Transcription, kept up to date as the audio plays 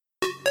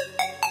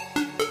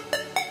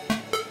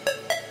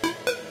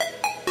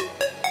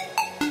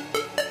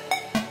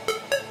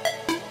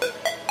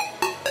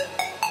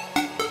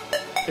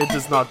It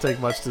does not take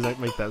much to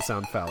make that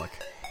sound phallic.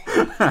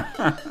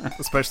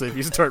 Especially if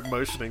you start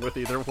motioning with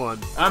either one.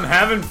 I'm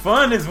having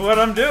fun is what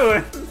I'm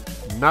doing.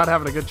 Not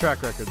having a good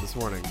track record this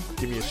morning.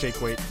 Give me a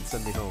shake weight and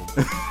send me home.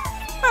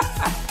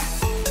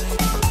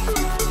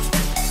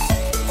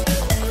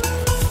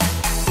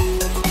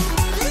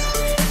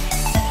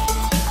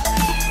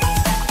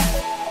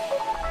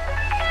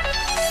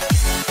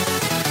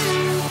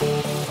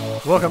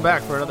 Welcome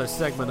back for another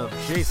segment of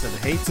Jason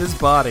Hates His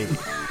Body.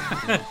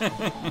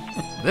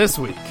 This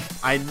week,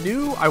 I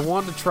knew I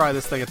wanted to try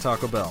this thing at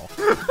Taco Bell,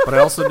 but I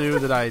also knew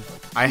that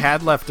I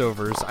had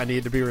leftovers. I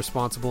needed to be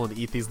responsible and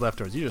eat these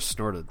leftovers. You just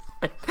snorted.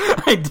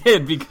 I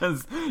did,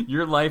 because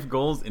your life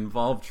goals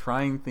involve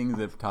trying things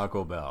at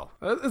Taco Bell.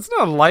 It's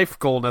not a life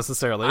goal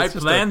necessarily. I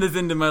planned this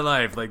into my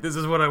life. Like, this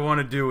is what I want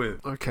to do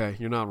with. Okay,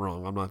 you're not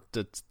wrong. I'm not.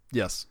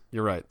 Yes,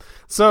 you're right.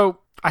 So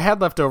I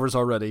had leftovers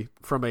already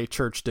from a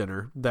church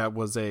dinner that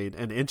was an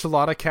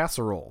enchilada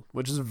casserole,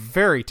 which is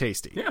very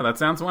tasty. Yeah, that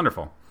sounds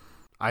wonderful.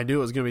 I knew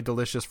it was going to be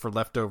delicious for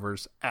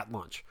leftovers at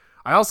lunch.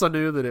 I also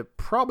knew that it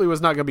probably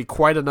was not going to be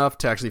quite enough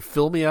to actually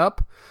fill me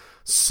up.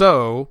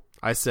 So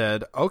I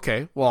said,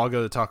 okay, well, I'll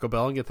go to Taco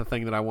Bell and get the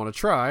thing that I want to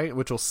try,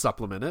 which will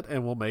supplement it,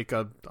 and we'll make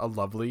a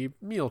lovely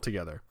meal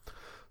together.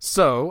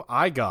 So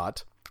I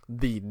got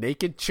the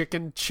Naked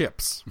Chicken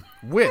Chips,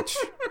 which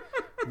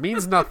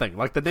means nothing.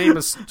 Like, the name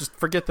is, just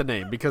forget the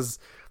name, because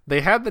they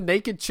had the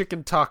Naked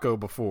Chicken Taco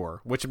before,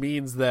 which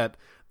means that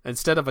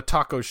instead of a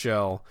taco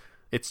shell,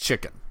 it's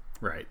chicken.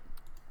 Right.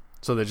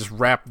 So they just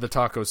wrapped the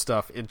taco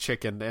stuff in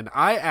chicken, and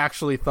I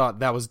actually thought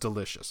that was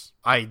delicious.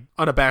 I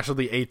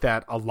unabashedly ate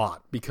that a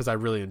lot because I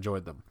really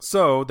enjoyed them.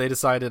 So they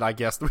decided, I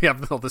guess, we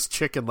have all this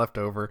chicken left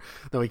over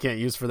that we can't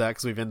use for that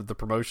because we've ended the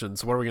promotion.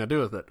 So what are we going to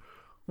do with it?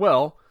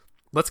 Well,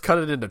 let's cut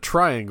it into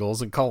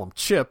triangles and call them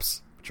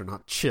chips, which are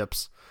not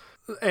chips,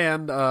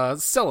 and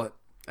sell it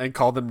and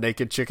call them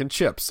Naked Chicken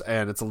Chips.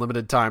 And it's a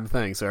limited time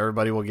thing, so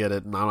everybody will get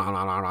it.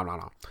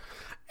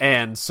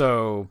 And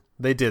so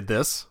they did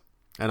this.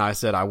 And I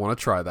said, I want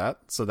to try that.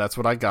 So that's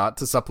what I got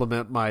to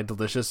supplement my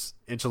delicious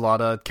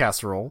enchilada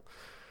casserole.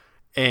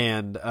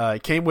 And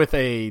it came with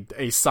a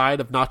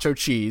side of nacho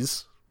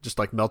cheese, just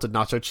like melted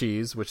nacho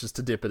cheese, which is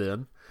to dip it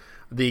in.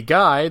 The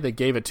guy that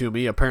gave it to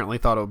me apparently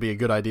thought it would be a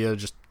good idea to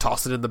just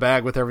toss it in the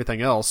bag with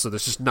everything else. So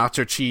there's just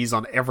nacho cheese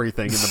on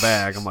everything in the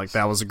bag. I'm like,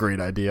 that was a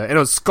great idea. And it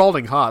was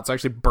scalding hot, so I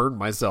actually burned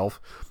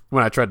myself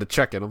when I tried to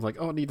check it. I'm like,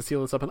 oh, I need to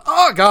seal this up. And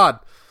oh, God!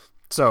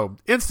 So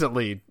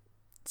instantly,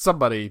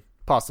 somebody,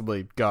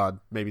 possibly God,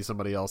 maybe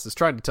somebody else, is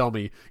trying to tell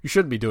me you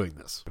shouldn't be doing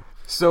this.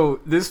 So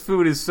this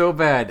food is so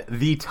bad,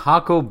 the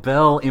Taco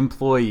Bell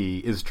employee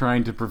is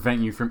trying to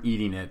prevent you from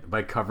eating it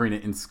by covering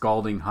it in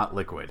scalding hot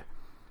liquid.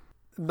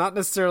 Not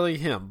necessarily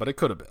him, but it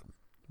could have been.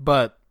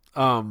 But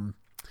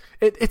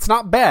it's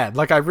not bad.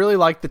 Like, I really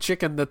like the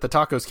chicken that the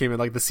tacos came in.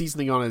 Like, the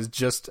seasoning on it is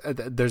just,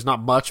 there's not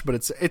much, but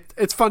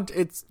it's fun.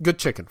 It's good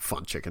chicken.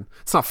 Fun chicken.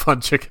 It's not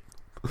fun chicken.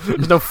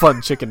 There's no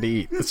fun chicken to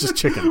eat. It's just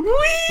chicken.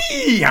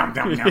 Whee! Yum,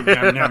 yum, yum,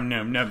 yum, yum,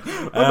 yum, yum.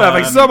 I'm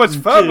having so much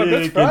fun with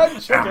this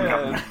fried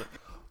chicken.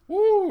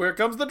 Woo, here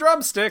comes the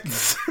drumstick.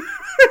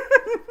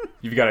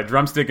 You've got a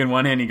drumstick in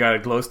one hand, you got a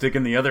glow stick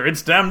in the other.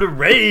 It's time to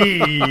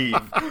rave!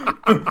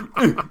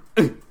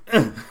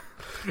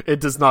 It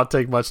does not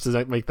take much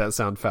to make that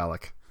sound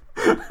phallic.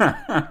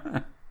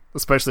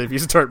 Especially if you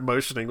start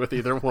motioning with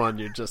either one,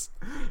 you're just...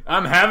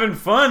 I'm having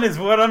fun is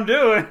what I'm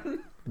doing.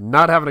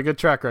 Not having a good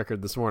track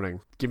record this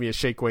morning. Give me a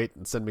shake weight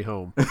and send me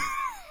home.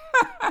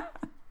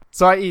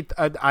 So I eat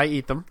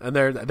them, and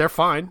they're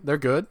fine. They're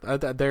good.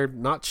 They're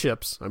not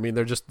chips. I mean,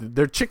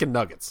 they're chicken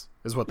nuggets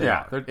is what they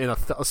are. They're in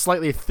a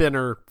slightly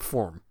thinner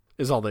form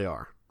is all they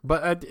are.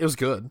 But it was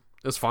good.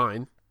 It was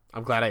fine.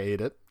 I'm glad I ate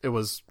it. It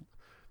was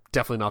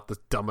definitely not the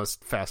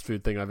dumbest fast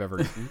food thing I've ever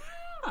eaten.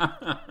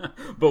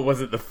 But was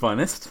it the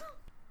funnest?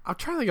 I'm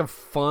trying to think of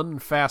fun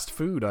fast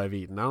food I've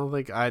eaten. I don't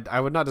think I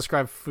would not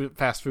describe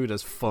fast food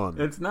as fun.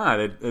 It's not.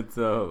 It's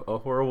a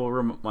horrible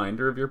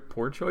reminder of your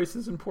poor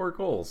choices and poor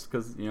goals.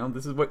 Because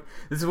this is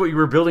what you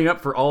were building up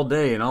for all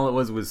day, and all it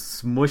was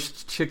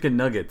smushed chicken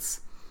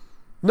nuggets.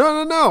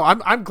 No.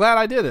 I'm glad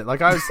I did it.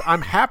 Like,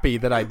 I'm happy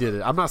that I did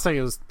it. I'm not saying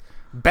it was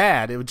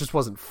bad. It just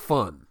wasn't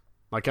fun.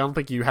 Like, I don't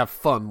think you have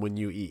fun when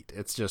you eat.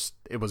 It's just,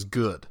 it was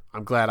good.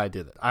 I'm glad I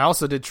did it. I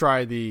also did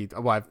try the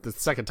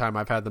second time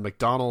I've had the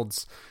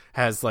McDonald's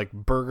has like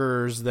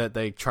burgers that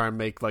they try and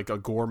make like a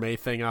gourmet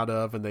thing out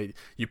of, and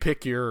you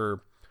pick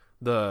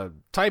the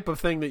type of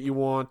thing that you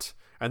want,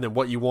 and then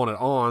what you want it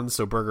on,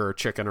 so burger or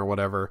chicken or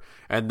whatever,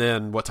 and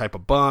then what type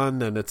of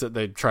bun, and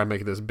they try and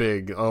make it this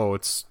big,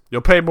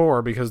 you'll pay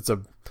more because it's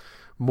a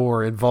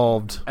more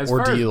involved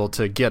ordeal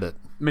to get it.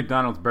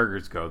 McDonald's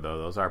burgers go, though,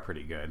 those are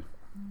pretty good.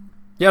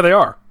 Yeah, they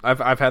are.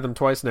 I've had them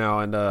twice now,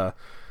 and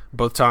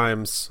both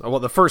times, well,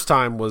 the first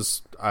time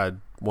was I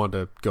wanted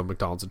to go to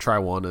McDonald's and try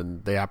one,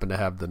 and they happened to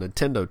have the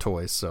Nintendo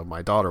toys, so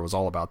my daughter was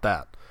all about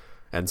that.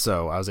 And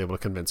so I was able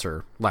to convince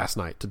her last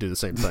night to do the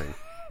same thing.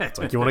 It's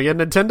like, you want to get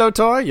a Nintendo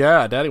toy?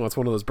 Yeah, Daddy wants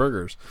one of those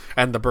burgers.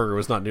 And the burger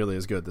was not nearly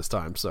as good this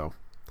time, so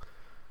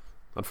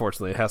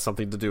unfortunately it has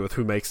something to do with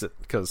who makes it,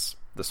 because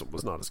this one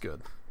was not as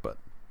good.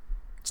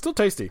 Still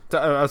tasty,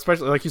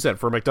 especially like you said,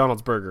 for a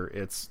McDonald's burger.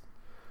 It's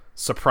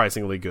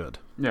surprisingly good.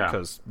 Yeah,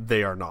 because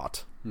they are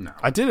not. No,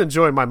 I did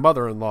enjoy my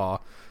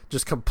mother-in-law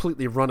just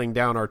completely running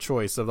down our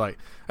choice of like,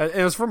 and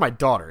it was for my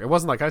daughter. It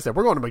wasn't like I said,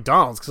 we're going to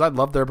McDonald's because I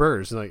love their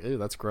burgers. She's like, ew,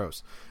 that's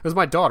gross. It was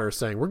my daughter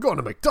saying, we're going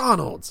to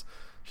McDonald's.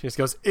 She just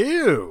goes,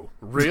 ew,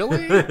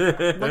 really?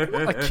 Like,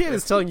 what? A kid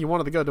is telling you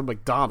wanted to go to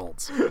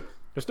McDonald's.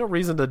 There's no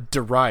reason to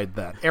deride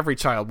that. Every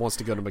child wants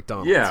to go to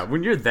McDonald's. Yeah,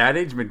 when you're that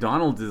age,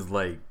 McDonald's is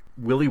like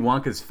Willy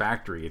Wonka's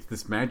factory. It's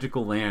this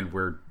magical land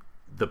where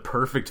the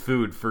perfect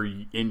food for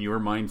in your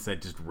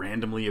mindset just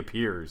randomly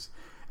appears.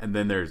 And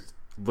then there's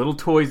little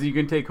toys that you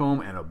can take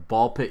home and a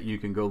ball pit you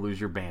can go lose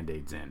your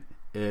Band-Aids in.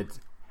 It's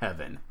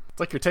heaven. It's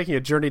like you're taking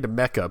a journey to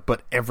Mecca,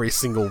 but every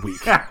single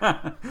week.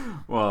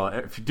 Well,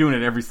 if you're doing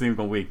it every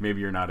single week,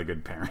 maybe you're not a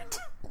good parent.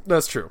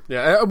 That's true.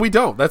 Yeah, we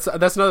don't. That's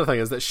another thing,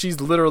 is that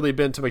she's literally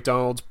been to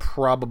McDonald's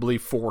probably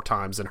 4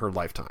 times in her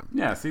lifetime.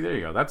 Yeah, see, there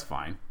you go. That's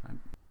fine.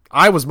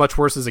 I was much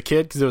worse as a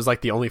kid because it was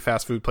like the only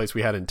fast food place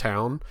we had in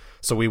town.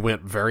 So we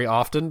went very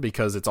often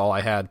because it's all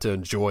I had to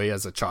enjoy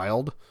as a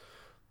child.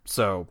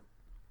 So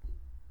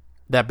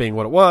that being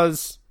what it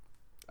was,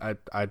 I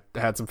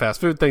had some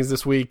fast food things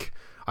this week.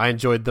 I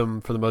enjoyed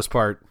them for the most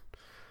part.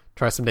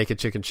 Try some naked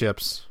chicken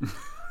chips.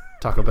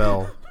 Taco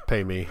Bell,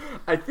 pay me.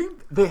 I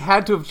think they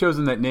had to have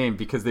chosen that name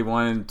because they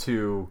wanted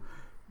to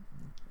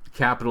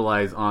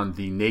capitalize on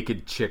the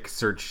naked chick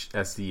search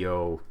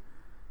SEO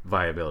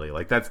viability.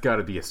 Like, that's got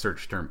to be a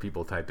search term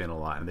people type in a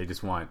lot, and they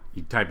just want,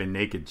 you type in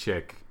naked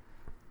chick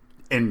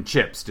and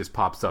chips just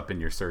pops up in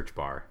your search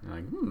bar. You're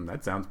like,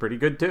 that sounds pretty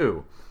good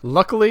too.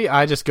 Luckily,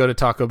 I just go to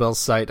Taco Bell's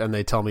site and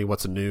they tell me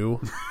what's new,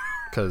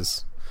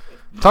 because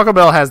Taco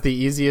Bell has the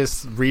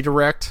easiest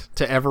redirect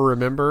to ever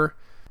remember.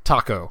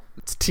 Taco.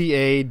 It's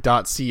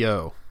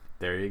ta.co.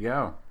 There you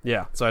go.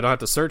 Yeah, so I don't have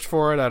to search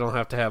for it. I don't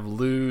have to have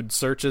lewd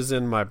searches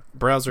in my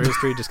browser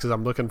history just because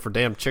I'm looking for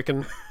damn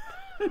chicken.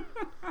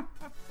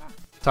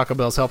 Taco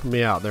Bell's helping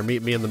me out. They're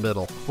meeting me in the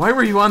middle. Why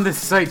were you on this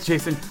site,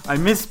 Jason? I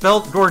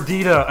misspelled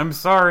gordita. I'm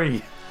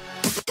sorry.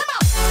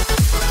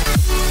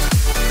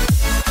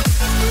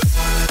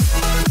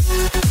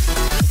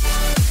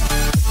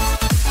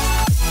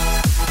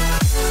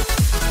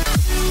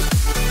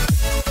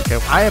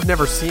 Okay, I have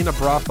never seen a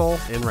brothel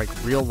in like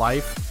real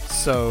life,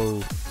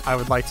 so I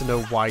would like to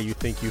know why you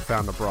think you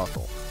found a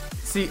brothel.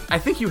 See, I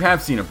think you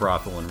have seen a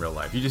brothel in real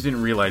life. You just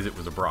didn't realize it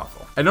was a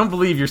brothel. I don't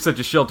believe you're such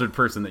a sheltered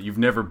person that you've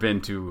never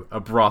been to a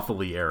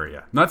brothel-y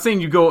area. Not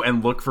saying you go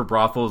and look for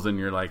brothels and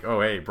you're like,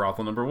 oh, hey,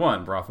 brothel number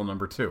 1, brothel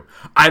number 2.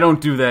 I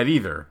don't do that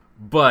either.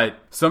 But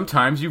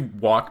sometimes you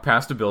walk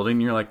past a building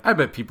and you're like, I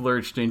bet people are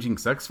exchanging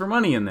sex for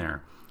money in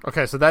there.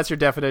 Okay, so that's your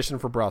definition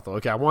for brothel.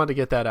 Okay, I wanted to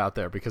get that out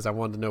there because I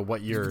wanted to know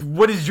what your...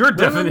 What is your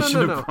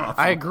definition of brothel?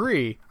 I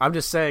agree. I'm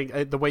just saying,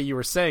 the way you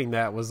were saying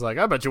that was like,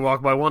 I bet you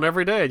walk by one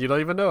every day and you don't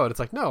even know it.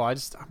 It's like, no, I'm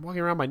walking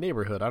around my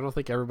neighborhood. I don't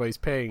think everybody's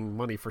paying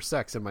money for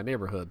sex in my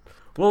neighborhood.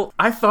 Well,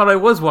 I thought I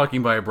was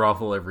walking by a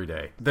brothel every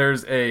day.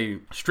 There's a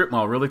strip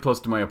mall really close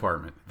to my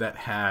apartment that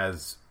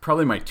has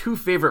probably my 2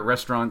 favorite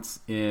restaurants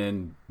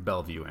in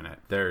Bellevue in it.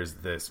 There's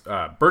this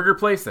burger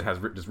place that has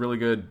just really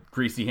good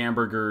greasy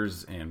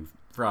hamburgers and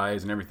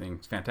fries and everything.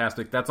 It's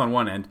fantastic. That's on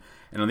one end.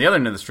 And on the other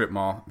end of the strip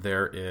mall,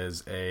 there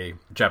is a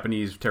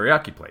Japanese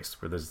teriyaki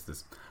place where there's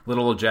this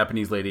little old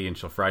Japanese lady and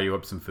she'll fry you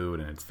up some food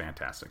and it's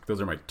fantastic.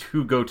 Those are my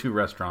 2 go-to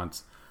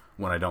restaurants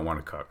when I don't want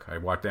to cook. I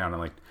walk down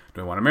and like,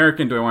 do I want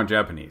American? Do I want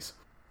Japanese?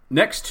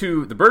 Next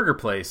to the burger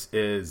place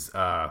is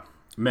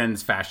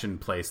men's fashion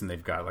place, and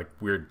they've got like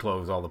weird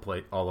clothes all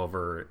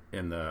over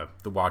in the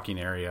walking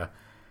area.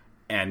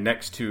 And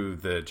next to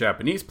the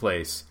Japanese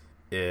place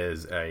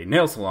is a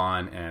nail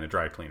salon and a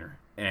dry cleaner.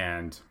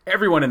 And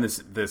everyone in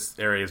this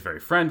area is very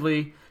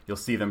friendly. You'll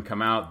see them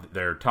come out.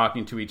 They're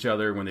talking to each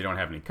other when they don't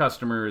have any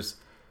customers.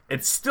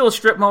 It's still a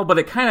strip mall, but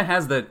it kind of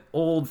has that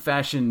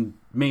old-fashioned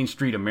Main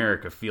Street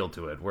America feel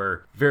to it,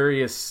 where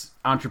various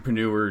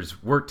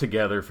entrepreneurs work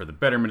together for the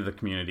betterment of the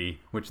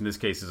community, which in this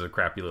case is a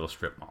crappy little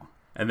strip mall.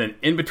 And then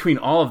in between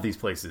all of these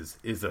places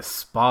is a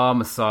spa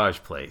massage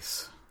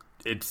place.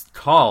 It's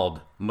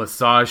called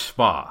Massage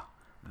Spa.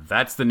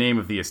 That's the name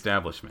of the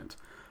establishment.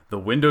 The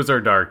windows are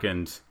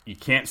darkened, you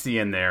can't see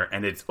in there,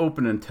 and it's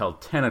open until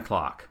 10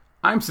 o'clock.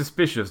 I'm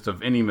suspicious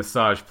of any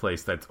massage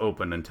place that's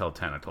open until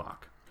 10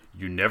 o'clock.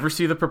 You never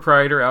see the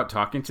proprietor out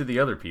talking to the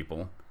other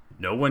people.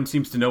 No one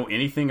seems to know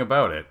anything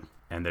about it,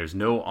 and there's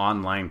no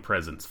online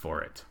presence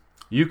for it.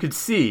 You could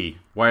see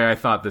why I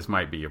thought this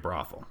might be a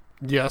brothel.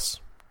 Yes,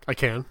 I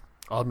can.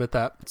 I'll admit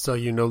that. So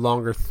you no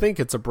longer think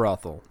it's a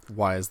brothel.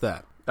 Why is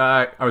that?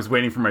 I was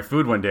waiting for my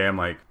food one day. I'm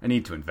like, I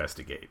need to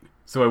investigate.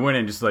 So I went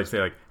in just to like say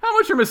like, how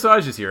much are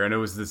massages here? And it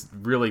was this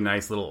really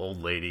nice little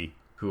old lady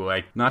who,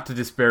 like, not to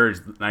disparage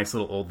nice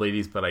little old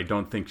ladies, but I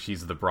don't think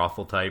she's the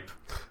brothel type.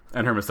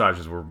 And her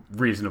massages were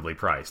reasonably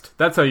priced.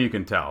 That's how you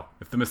can tell.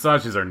 If the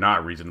massages are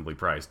not reasonably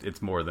priced,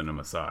 it's more than a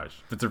massage.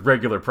 If it's a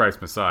regular price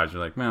massage,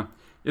 you're like, well,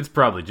 it's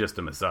probably just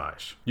a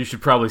massage. You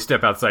should probably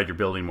step outside your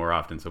building more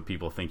often so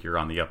people think you're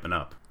on the up and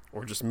up.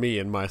 Or just me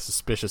and my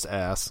suspicious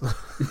ass.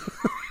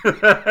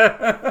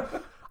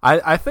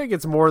 I think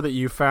it's more that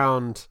you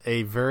found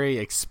a very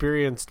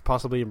experienced,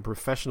 possibly even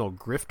professional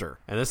grifter.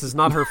 And this is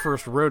not her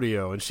first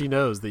rodeo, and she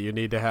knows that you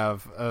need to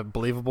have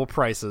believable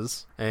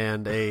prices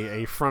and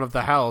a front of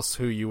the house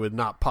who you would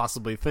not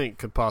possibly think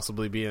could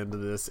possibly be into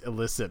this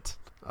illicit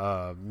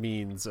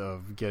means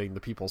of getting the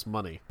people's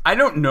money. I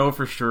don't know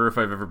for sure if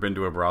I've ever been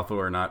to a brothel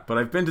or not, but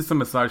I've been to some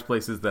massage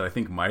places that I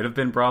think might have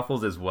been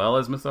brothels as well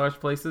as massage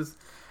places.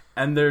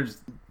 And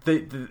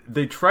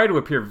they try to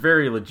appear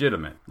very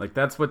legitimate. Like,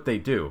 that's what they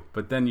do.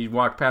 But then you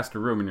walk past a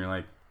room and you're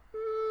like,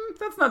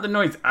 that's not the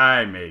noise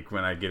I make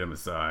when I get a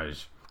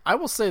massage. I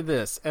will say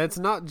this, and it's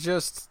not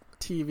just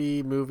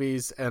TV,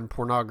 movies, and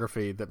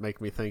pornography that make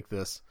me think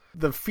this.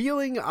 The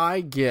feeling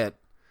I get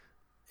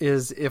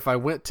is if I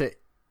went to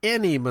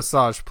any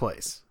massage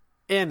place,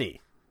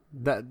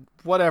 that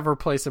whatever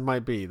place it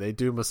might be, they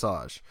do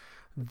massage,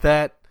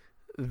 that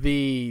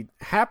the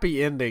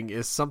happy ending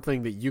is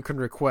something that you can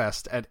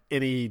request at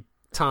any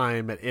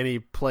time, at any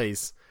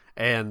place,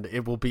 and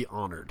it will be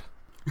honored.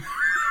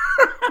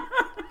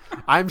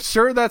 I'm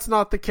sure that's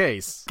not the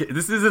case.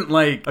 This isn't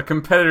like a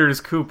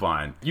competitor's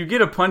coupon. You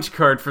get a punch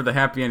card for the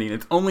happy ending.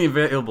 It's only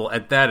available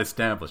at that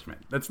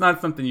establishment. That's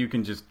not something you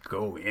can just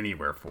go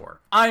anywhere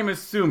for. I'm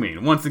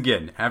assuming, once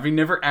again, having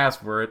never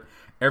asked for it,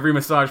 every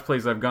massage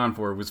place I've gone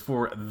for was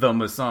for the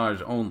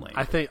massage only.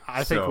 I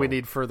think we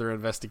need further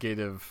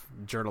investigative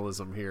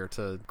journalism here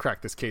to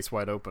crack this case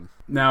wide open.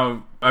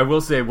 Now, I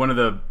will say one of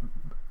the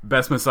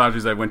best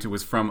massages I went to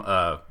was from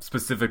a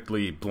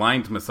specifically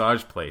blind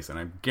massage place, and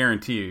I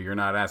guarantee you're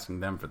not asking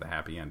them for the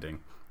happy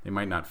ending. They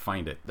might not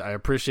find it. I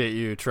appreciate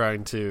you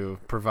trying to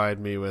provide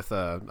me with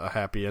a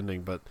happy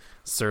ending, but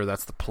sir,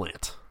 that's the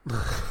plant.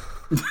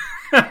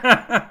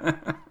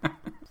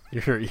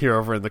 You're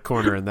over in the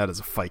corner, and that is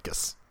a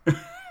ficus.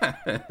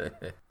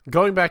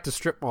 Going back to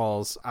strip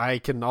malls, I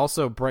can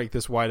also break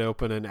this wide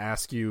open and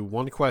ask you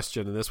one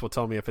question, and this will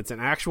tell me if it's an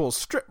actual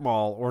strip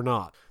mall or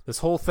not. This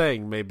whole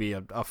thing may be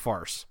a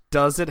farce.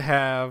 Does it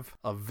have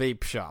a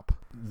vape shop?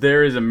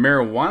 There is a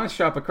marijuana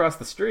shop across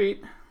the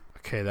street.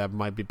 Okay, that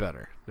might be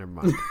better. Never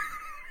mind.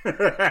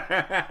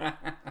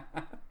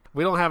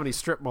 We don't have any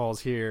strip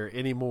malls here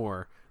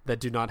anymore that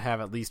do not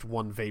have at least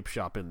one vape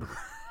shop in them.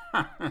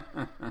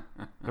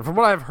 And from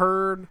what I've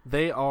heard,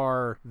 they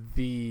are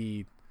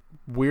the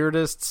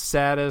weirdest,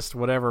 saddest,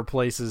 whatever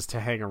places to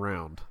hang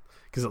around.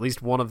 Because at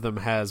least one of them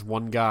has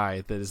one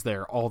guy that is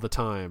there all the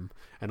time,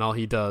 and all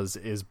he does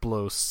is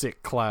blow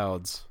sick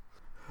clouds.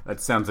 That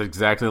sounds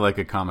exactly like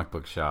a comic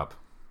book shop.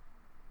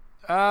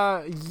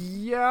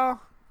 Yeah,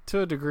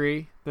 to a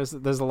degree. There's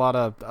a lot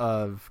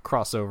of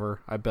crossover,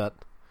 I bet.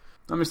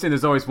 I'm just saying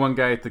there's always one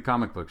guy at the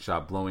comic book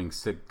shop blowing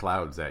sick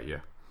clouds at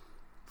you.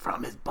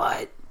 From his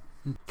butt.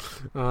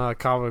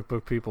 Comic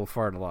book people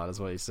fart a lot, is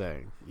what he's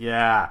saying.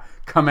 Yeah,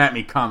 come at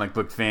me, comic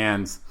book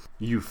fans.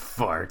 You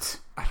fart.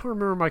 I don't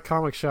remember my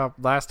comic shop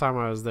last time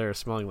I was there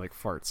smelling like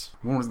farts.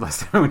 When was the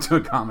last time I went to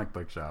a comic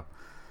book shop?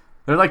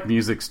 They're like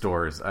music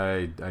stores.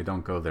 I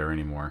don't go there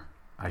anymore.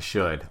 I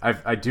should.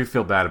 I do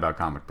feel bad about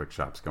comic book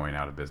shops going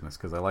out of business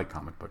because I like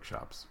comic book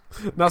shops.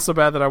 Not so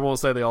bad that I won't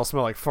say they all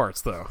smell like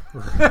farts, though.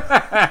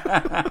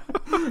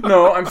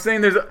 No, I'm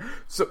saying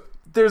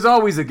there's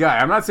always a guy.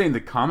 I'm not saying the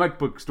comic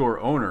book store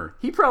owner.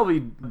 He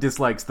probably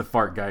dislikes the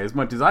fart guy as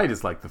much as I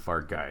dislike the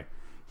fart guy.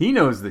 He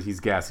knows that he's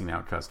gassing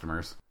out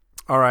customers.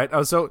 All right.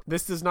 So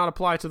this does not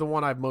apply to the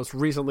one I've most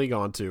recently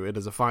gone to. It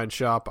is a fine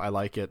shop. I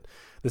like it.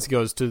 This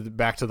goes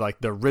back to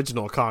like the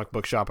original comic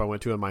book shop I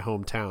went to in my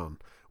hometown,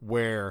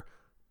 where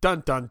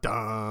dun dun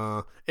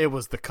dun, it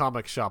was the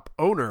comic shop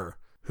owner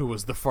who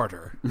was the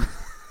farter.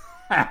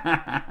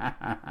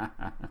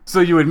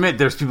 So you admit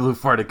there's people who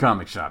fart at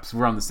comic shops.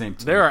 We're on the same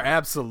team. There are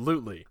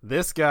absolutely.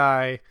 This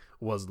guy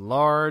was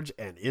large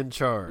and in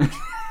charge.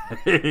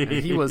 And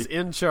he was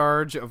in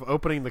charge of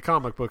opening the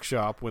comic book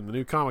shop when the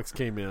new comics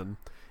came in.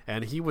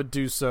 And he would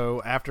do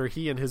so after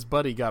he and his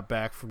buddy got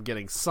back from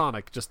getting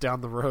Sonic just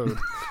down the road.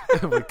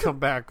 And would come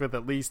back with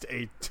at least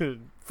a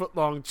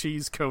 2-foot-long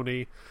cheese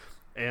coney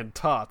and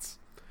tots.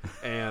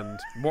 And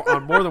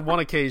on more than one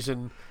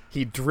occasion,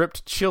 he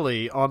dripped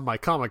chili on my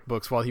comic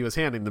books while he was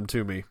handing them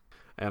to me.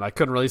 And I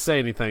couldn't really say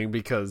anything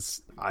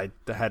because I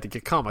had to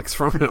get comics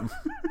from him.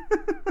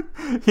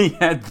 He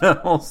had the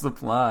whole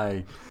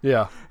supply.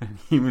 Yeah. And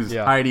he was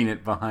hiding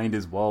it behind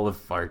his wall of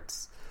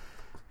farts.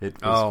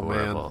 It was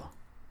horrible. Man.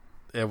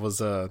 That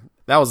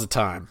was a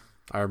time.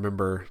 I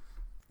remember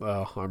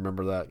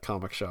that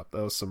comic shop.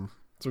 That was some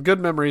good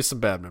memories, some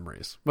bad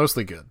memories.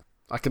 Mostly good.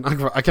 I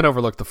can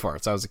overlook the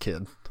farts. I was a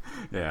kid.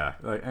 Yeah,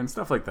 and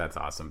stuff like that's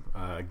awesome.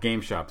 Game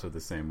shops are the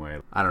same way.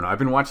 I don't know. I've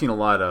been watching a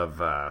lot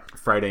of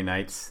Friday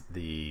Nights,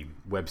 the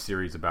web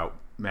series about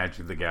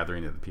Magic the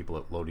Gathering that the people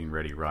at Loading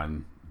Ready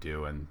Run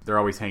do, and they're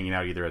always hanging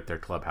out either at their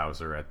clubhouse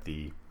or at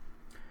the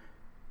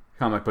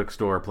comic book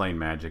store playing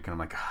Magic. And I'm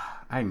like,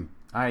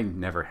 I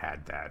never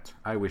had that.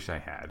 I wish I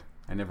had.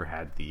 I never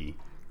had the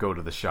go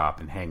to the shop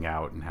and hang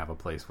out and have a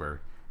place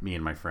where me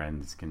and my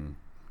friends can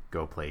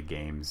go play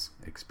games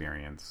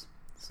experience.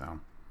 So,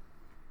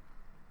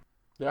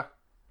 yeah,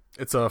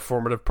 it's a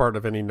formative part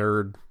of any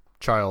nerd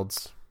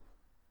child's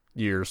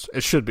years.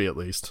 It should be, at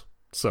least.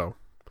 So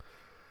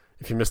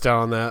if you missed out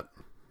on that,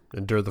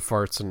 endure the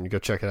farts and go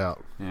check it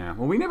out. Yeah,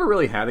 well, we never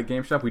really had a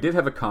GameStop. We did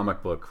have a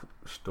comic book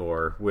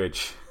store,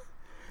 which,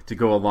 to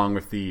go along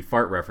with the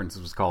fart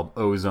references, was called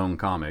Ozone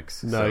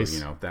Comics. Nice.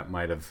 So, that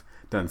might have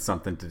done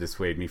something to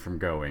dissuade me from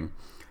going.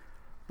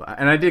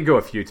 And I did go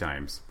a few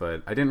times,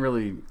 but I didn't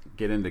really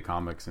get into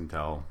comics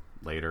until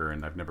later,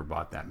 and I've never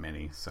bought that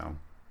many, so...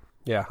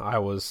 Yeah, I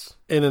was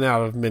in and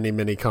out of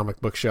many comic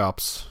book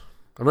shops.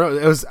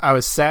 I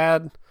was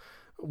sad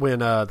when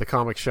the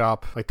comic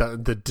shop, like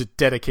the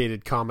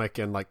dedicated comic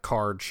and like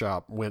card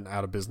shop, went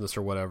out of business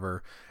or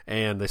whatever,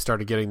 and they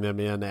started getting them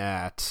in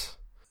at,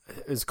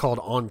 it's called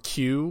On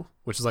Cue,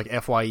 which is like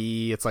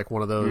FYE. It's like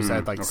one of those that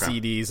had like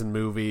CDs and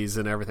movies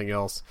and everything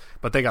else,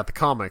 but they got the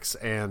comics,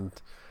 and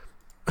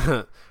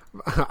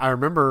I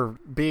remember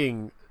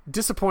being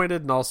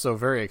disappointed and also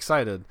very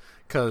excited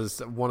because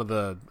one of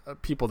the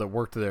people that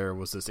worked there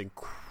was this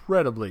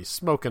incredibly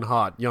smoking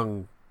hot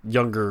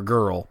younger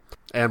girl,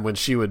 and when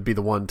she would be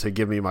the one to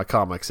give me my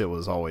comics, it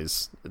was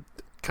always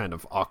kind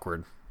of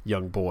awkward.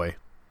 Young boy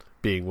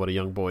being what a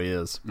young boy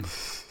is.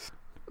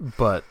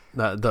 But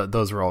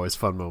those were always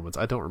fun moments.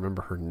 I don't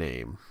remember her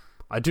name.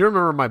 I do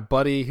remember my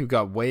buddy who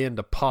got way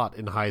into pot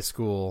in high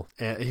school,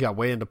 and he got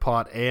way into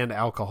pot and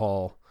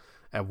alcohol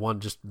at one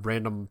just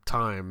random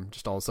time,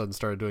 just all of a sudden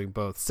started doing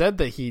both. Said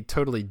that he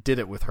totally did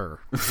it with her.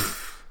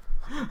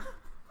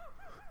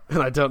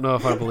 And I don't know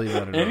if I believe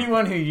that or not.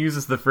 Anyone who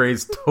uses the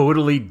phrase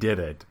totally did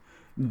it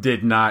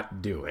did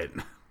not do it.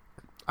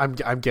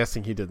 I'm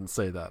guessing he didn't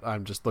say that.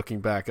 I'm just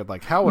looking back at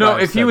like how would No, I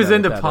have if he said was that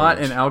into at that pot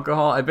age? and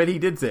alcohol, I bet he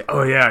did say,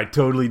 "Oh yeah, I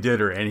totally did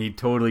her," and he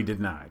totally did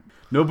not.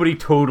 Nobody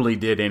totally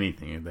did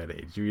anything at that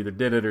age. You either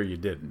did it or you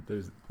didn't.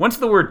 Once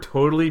the word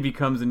totally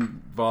becomes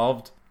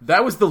involved,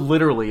 that was the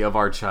literally of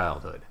our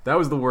childhood. That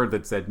was the word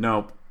that said,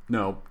 nope,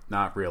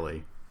 not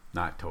really,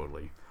 not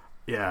totally.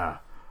 Yeah,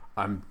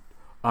 I've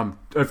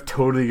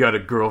totally got a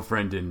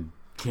girlfriend in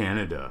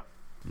Canada.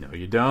 No,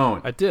 you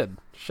don't. I did.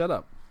 Shut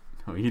up.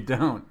 No, you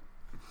don't.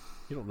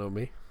 You don't know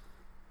me.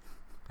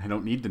 I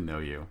don't need to know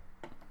you.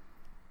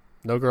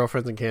 No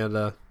girlfriends in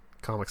Canada.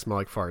 Comics smell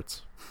like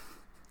farts.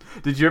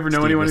 Did you ever know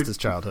Steve anyone missed his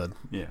childhood?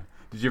 Yeah.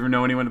 Did you ever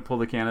know anyone to pull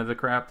the Canada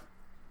crap?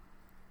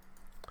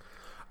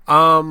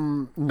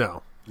 No.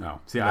 No.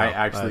 See, No, I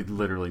actually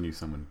literally knew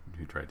someone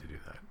who tried to do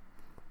that.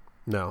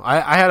 No.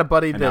 I had a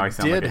buddy And now I that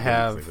sound did like a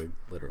have... hick,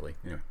 literally.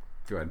 Anyway,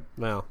 go ahead.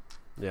 Well,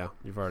 yeah,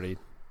 you've already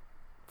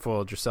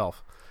foiled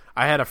yourself.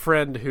 I had a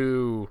friend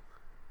who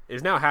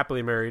is now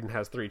happily married and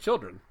has 3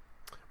 children,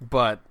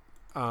 but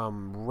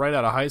right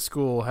out of high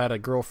school had a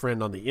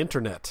girlfriend on the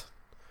internet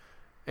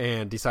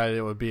and decided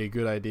it would be a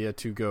good idea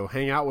to go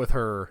hang out with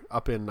her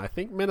up in, I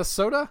think,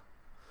 Minnesota.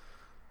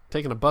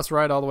 Taking a bus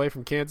ride all the way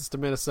from Kansas to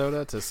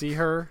Minnesota to see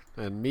her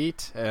and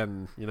meet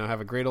and,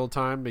 have a great old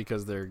time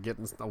because they're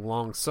getting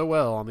along so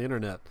well on the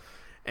internet.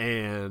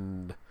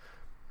 And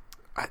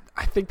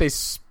I think they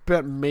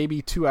spent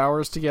maybe 2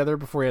 hours together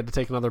before he had to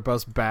take another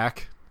bus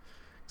back.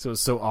 So it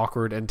was so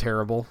awkward and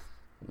terrible.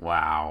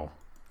 Wow.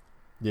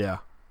 Yeah.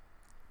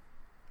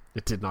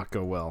 It did not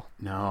go well.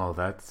 No,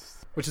 that's...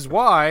 Which is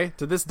why,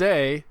 to this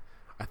day,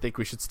 I think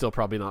we should still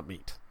probably not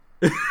meet.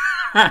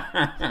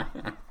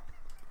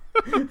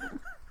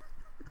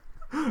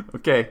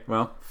 Okay,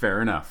 well,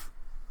 fair enough.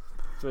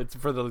 So it's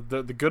for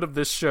the good of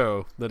this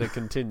show that it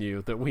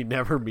continue that we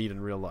never meet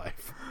in real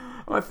life.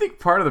 Well, I think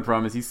part of the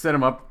problem is he set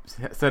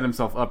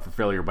himself up for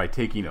failure by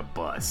taking a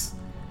bus.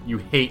 You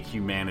hate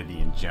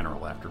humanity in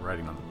general after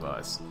riding on the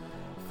bus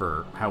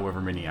for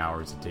however many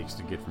hours it takes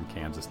to get from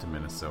Kansas to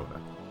Minnesota.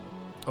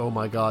 Oh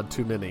my God,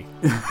 too many.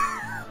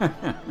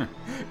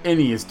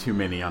 Any is too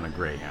many on a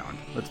Greyhound,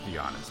 let's be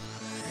honest.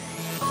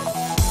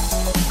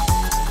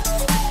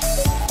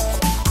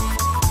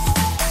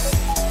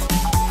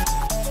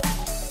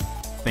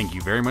 Thank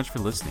you very much for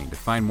listening. To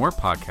find more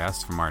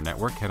podcasts from our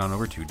network, head on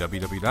over to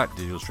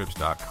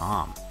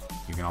www.digitalstrips.com.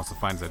 You can also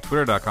find us at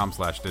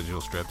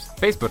twitter.com/digitalstrips,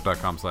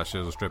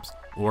 facebook.com/digitalstrips,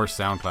 or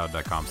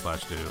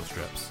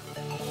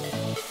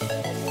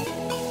soundcloud.com/digitalstrips.